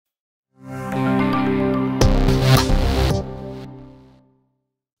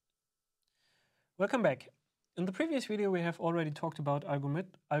Welcome back. In the previous video, we have already talked about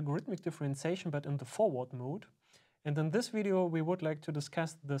algorithmic differentiation, but in the forward mode. And in this video, we would like to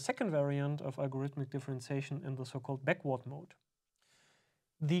discuss the second variant of algorithmic differentiation in the so-called backward mode.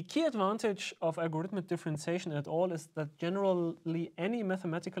 The key advantage of algorithmic differentiation at all is that generally any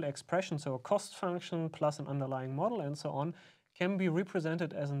mathematical expression, so a cost function plus an underlying model and so on, can be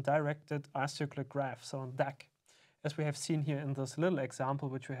represented as a directed acyclic graph, so a DAG, as we have seen here in this little example,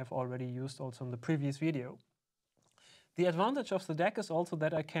 which we have already used also in the previous video. The advantage of the DAG is also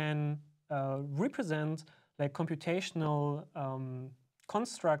that I can represent like computational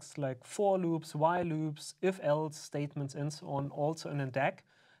constructs like for loops, while loops, if-else statements, and so on, also in a DAG,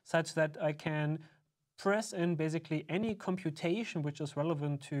 such that I can press in basically any computation which is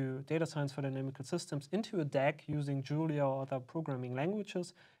relevant to data science for dynamical systems into a DAG using Julia or other programming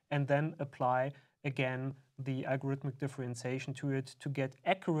languages, and then apply again the algorithmic differentiation to it to get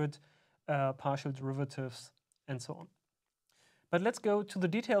accurate partial derivatives and so on. But let's go to the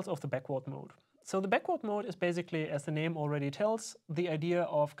details of the backward mode. So the backward mode is basically, as the name already tells, the idea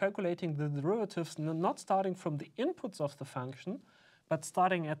of calculating the derivatives not starting from the inputs of the function, but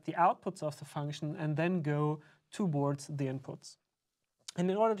starting at the outputs of the function and then go towards the inputs. And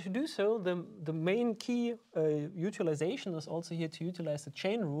in order to do so, the main key utilization is also here to utilize the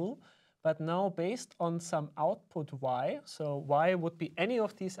chain rule, but now based on some output y. So y would be any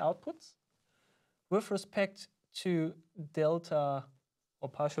of these outputs with respect to delta or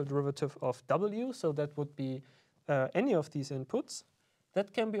partial derivative of w. So that would be any of these inputs.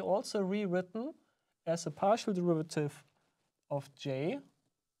 That can be also rewritten as a partial derivative of j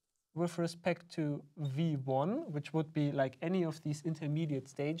with respect to v1, which would be like any of these intermediate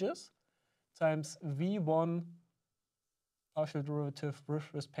stages, times v1 partial derivative with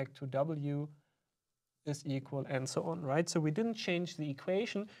respect to w is equal, and so on, right? So we didn't change the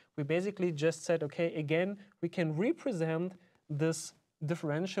equation. We basically just said, okay, again, we can represent this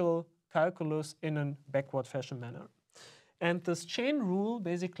differential calculus in a backward fashion manner. And this chain rule,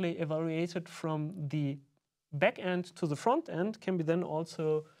 basically evaluated from the back end to the front end, can be then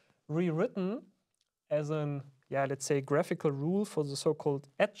also rewritten as an, let's say, graphical rule for the so-called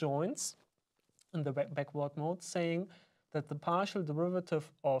adjoints in the backward mode, saying that the partial derivative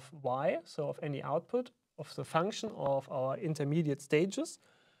of y, so of any output of the function of our intermediate stages,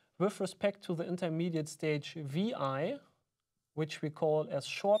 with respect to the intermediate stage vi, which we call as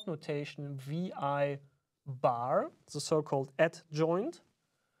short notation vi bar, the so-called adjoint,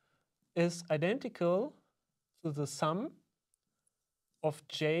 is identical to the sum of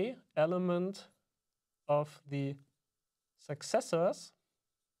j element of the successors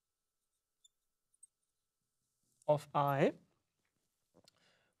of I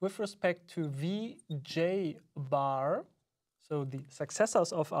with respect to vj bar, so the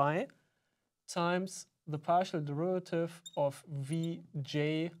successors of I, times the partial derivative of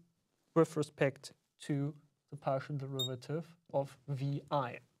vj with respect to the partial derivative of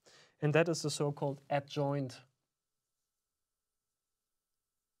vi. And that is the so-called adjoint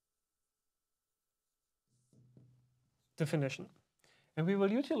definition. And we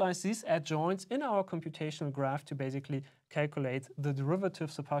will utilize these adjoints in our computational graph to basically calculate the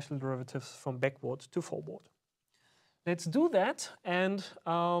derivatives, the partial derivatives from backward to forward. Let's do that, and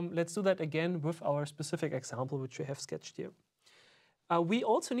let's do that again with our specific example, which we have sketched here. We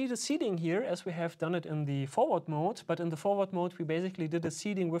also need a seeding here, as we have done it in the forward mode, but in the forward mode, we basically did a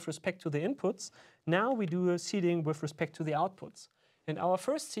seeding with respect to the inputs. Now we do a seeding with respect to the outputs. And our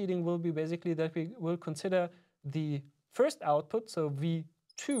first seeding will be basically that we will consider the first output, so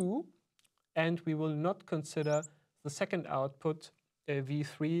v2, and we will not consider the second output,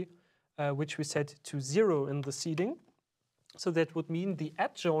 v3, which we set to 0 in the seeding. So that would mean the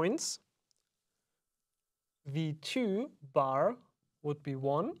adjoints v2 bar would be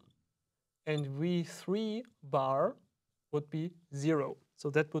 1, and v3 bar would be 0. So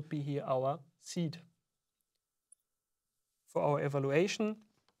that would be here our seed for our evaluation,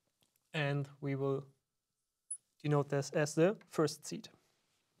 and we will denote this as the first seed.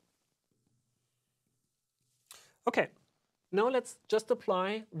 Okay, now let's just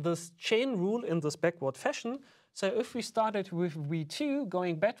apply this chain rule in this backward fashion. So if we started with v2,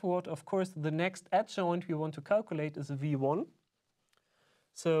 going backward, of course, the next adjoint we want to calculate is v1.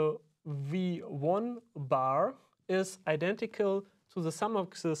 So v1 bar is identical to the sum of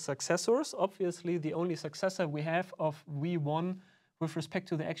the successors. Obviously, the only successor we have of v1 with respect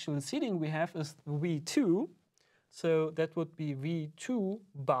to the actual seeding we have is v2. So that would be v2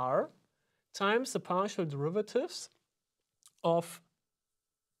 bar times the partial derivatives of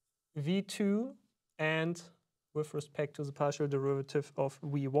v2 and with respect to the partial derivative of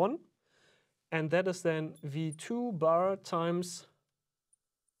v1. and that is then v2 bar times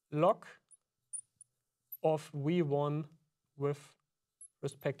log of v1 with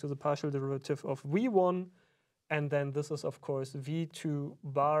respect to the partial derivative of v1, and then this is of course v2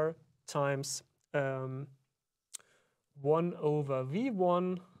 bar times 1 over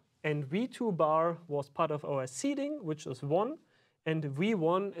v1, and v2 bar was part of our seeding, which is 1, and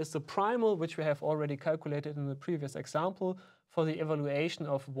v1 is the primal, which we have already calculated in the previous example for the evaluation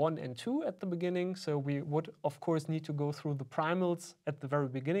of 1 and 2 at the beginning. So we would of course need to go through the primals at the very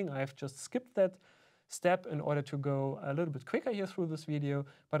beginning. I have just skipped that step in order to go a little bit quicker here through this video.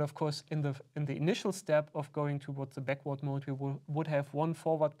 But of course, in the initial step of going towards the backward mode, we would have one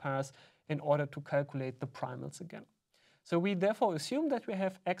forward pass in order to calculate the primals again. So we therefore assume that we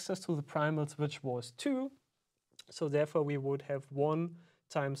have access to the primals, which was 2. So therefore, we would have 1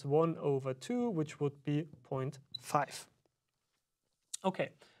 times 1 over 2, which would be 0.5. Okay,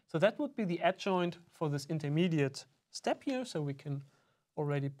 so that would be the adjoint for this intermediate step here. So we can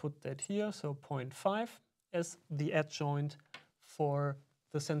already put that here. So 0.5 as the adjoint for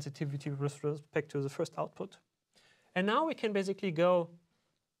the sensitivity with respect to the first output. And now we can basically go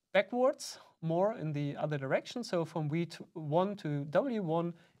backwards more in the other direction. So from V1 to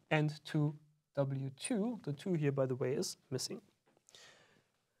W1 and to W2. The 2 here, by the way, is missing.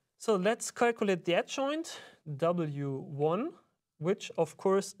 So let's calculate the adjoint, W1, which of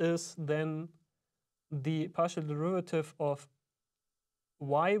course is then the partial derivative of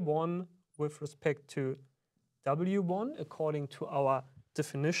y1 with respect to w1 according to our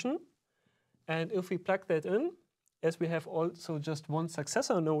definition. And if we plug that in, as we have also just one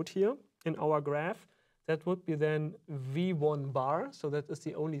successor node here in our graph, that would be then v1 bar, so that is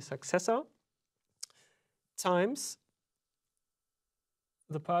the only successor, times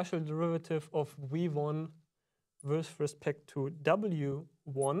the partial derivative of v1 with respect to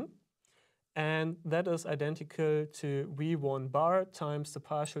w1, and that is identical to v1 bar times the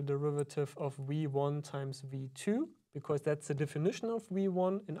partial derivative of v1 times v2, because that's the definition of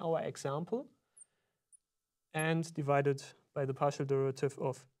v1 in our example, and divided by the partial derivative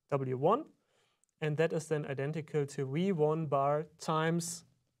of w1, and that is then identical to v1 bar times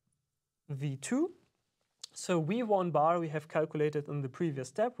v2. So v1 bar we have calculated in the previous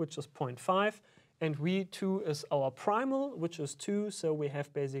step, which is 0.5, and v2 is our primal, which is 2, so we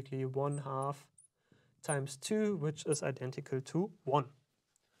have basically 1/2 times 2, which is identical to 1.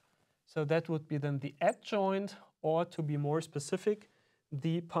 So that would be then the adjoint, or to be more specific,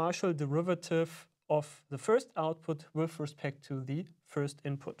 the partial derivative of the first output with respect to the first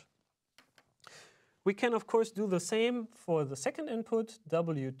input. We can of course do the same for the second input.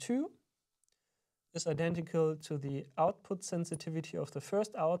 W2 is identical to the output sensitivity of the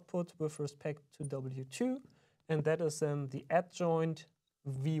first output with respect to W2, and that is then the adjoint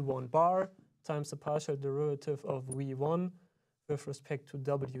V1 bar times the partial derivative of V1 with respect to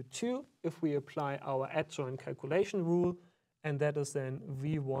W2 if we apply our adjoint calculation rule, and that is then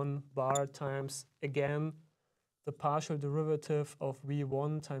V1 bar times, again, the partial derivative of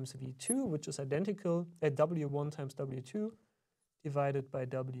V1 times V2, which is identical at W1 times W2 divided by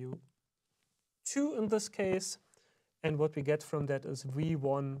W2 in this case, and what we get from that is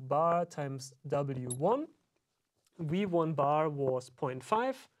V1 bar times W1. V1 bar was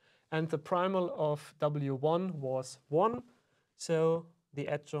 0.5, and the primal of W1 was 1, so the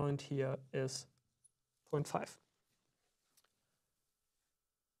adjoint here is 0.5.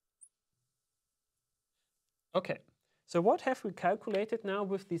 Okay, so what have we calculated now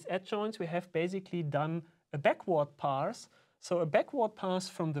with these adjoints? We have basically done a backward pass. So a backward pass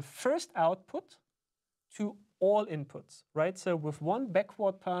from the first output to all inputs, right? So with one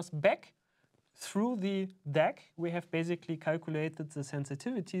backward pass back through the DAC, we have basically calculated the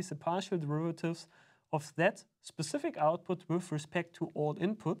sensitivities, the partial derivatives of that specific output with respect to all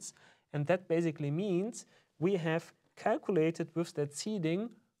inputs. And that basically means we have calculated with that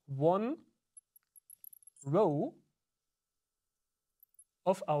seeding one row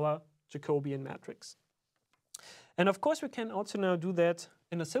of our Jacobian matrix. And of course, we can also now do that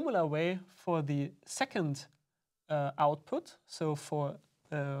in a similar way for the second output, so for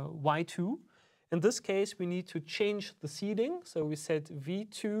Y2. In this case, we need to change the seeding. So we set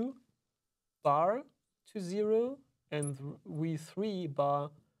V2 bar to 0 and V3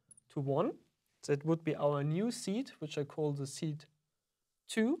 bar to 1. That would be our new seed, which I call the seed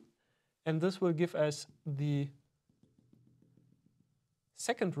 2. And this will give us the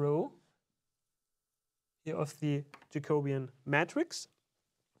second row here of the Jacobian matrix.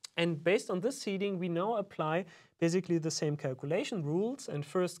 And based on this seeding, we now apply basically the same calculation rules and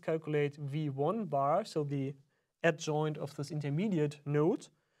first calculate V1 bar, so the adjoint of this intermediate node,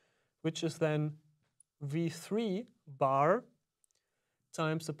 which is then v3 bar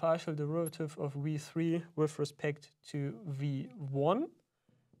times the partial derivative of v3 with respect to v1.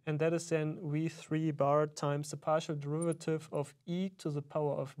 And that is then v3 bar times the partial derivative of e to the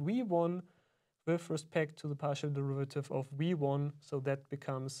power of v1 with respect to the partial derivative of v1. So that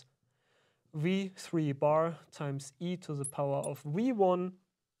becomes v3 bar times e to the power of v1.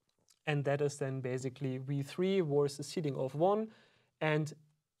 And that is then basically v3 versus heating of 1. And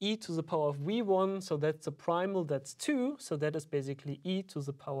e to the power of v1, so that's a primal, that's 2. So that is basically e to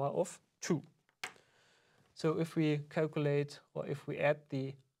the power of 2. So if we calculate, or if we add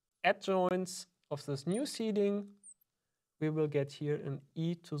the adjoints of this new seeding, we will get here an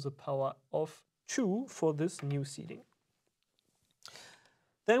e to the power of 2 for this new seeding.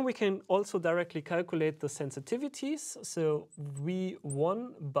 Then we can also directly calculate the sensitivities. So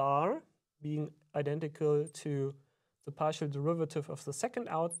v1 bar being identical to the partial derivative of the second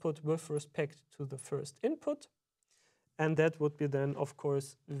output with respect to the first input. And that would be then, of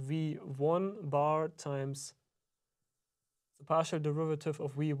course, v1 bar times the partial derivative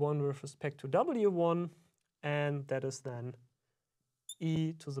of v1 with respect to w1. And that is then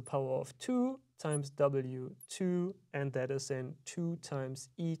e to the power of 2 times w2. And that is then 2 times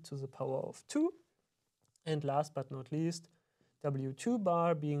e to the power of 2. And last but not least, w2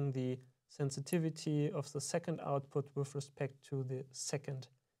 bar being the sensitivity of the second output with respect to the second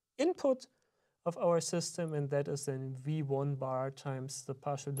input of our system, and that is then v1 bar times the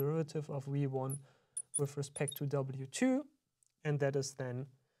partial derivative of v1 with respect to w2, and that is then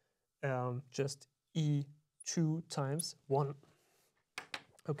just e2 times 1.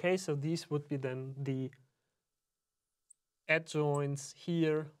 Okay, so these would be then the adjoints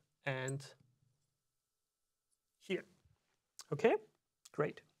here and here. Okay,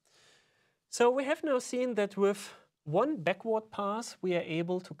 great. So we have now seen that with one backward pass, we are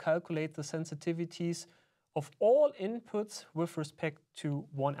able to calculate the sensitivities of all inputs with respect to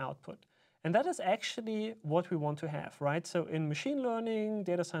one output. And that is actually what we want to have, right? So in machine learning,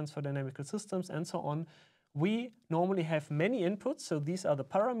 data science for dynamical systems, and so on, we normally have many inputs. So these are the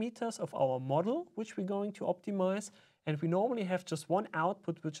parameters of our model, which we're going to optimize. And we normally have just one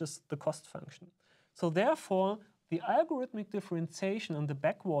output, which is the cost function. So therefore, the algorithmic differentiation in the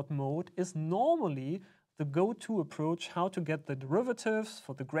backward mode is normally the go-to approach how to get the derivatives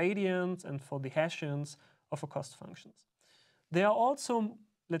for the gradients and for the Hessians of a cost functions. There are also,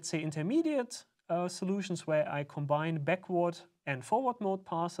 let's say, intermediate solutions where I combine backward and forward mode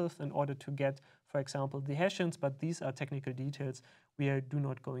passes in order to get, for example, the Hessians, but these are technical details. We do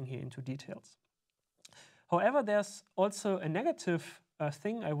not going here into details. However, there's also a negative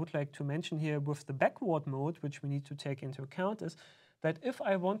thing I would like to mention here with the backward mode, which we need to take into account, is that if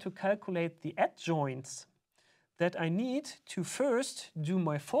I want to calculate the adjoints, that I need to first do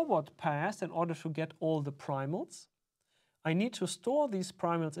my forward pass in order to get all the primals. I need to store these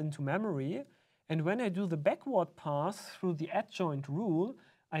primals into memory, and when I do the backward pass through the adjoint rule,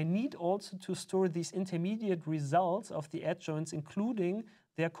 I need also to store these intermediate results of the adjoints, including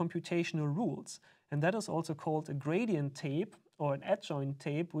their computational rules. And that is also called a gradient tape or an adjoint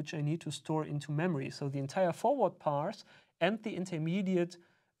tape, which I need to store into memory. So the entire forward pass and the intermediate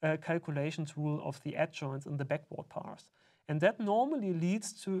calculations rule of the adjoints in the backward pass. And that normally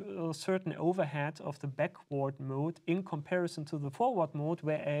leads to a certain overhead of the backward mode in comparison to the forward mode,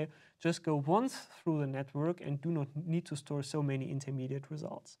 where I just go once through the network and do not need to store so many intermediate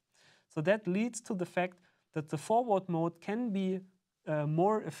results. So that leads to the fact that the forward mode can be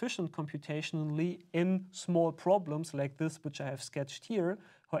more efficient computationally in small problems like this, which I have sketched here.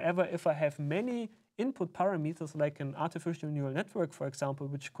 However, if I have many input parameters like an artificial neural network, for example,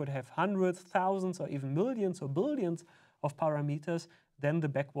 which could have hundreds, thousands, or even millions or billions of parameters, then the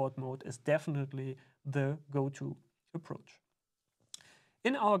backward mode is definitely the go-to approach.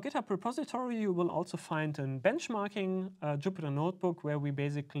 In our GitHub repository, you will also find a benchmarking Jupyter notebook where we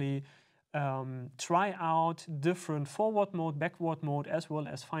basically try out different forward mode, backward mode, as well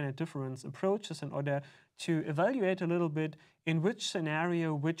as finite difference approaches in order to evaluate a little bit in which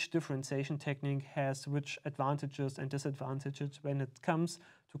scenario, which differentiation technique has which advantages and disadvantages when it comes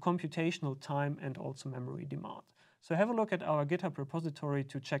to computational time and also memory demand. So have a look at our GitHub repository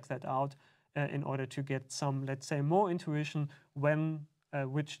to check that out in order to get some, let's say, more intuition when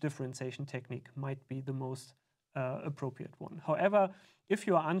which differentiation technique might be the most appropriate one. However, if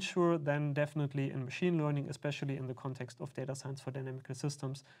you are unsure, then definitely in machine learning, especially in the context of data science for dynamical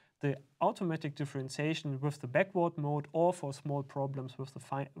systems, the automatic differentiation with the backward mode or for small problems with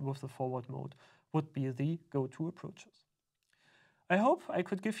the forward mode would be the go-to approaches. I hope I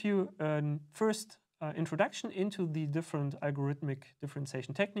could give you a first introduction into the different algorithmic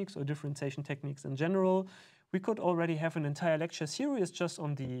differentiation techniques or differentiation techniques in general. We could already have an entire lecture series just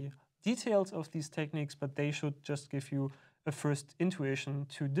on the details of these techniques, but they should just give you a first intuition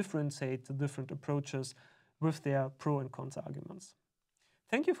to differentiate the different approaches with their pro and cons arguments.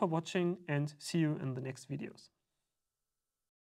 Thank you for watching and see you in the next videos.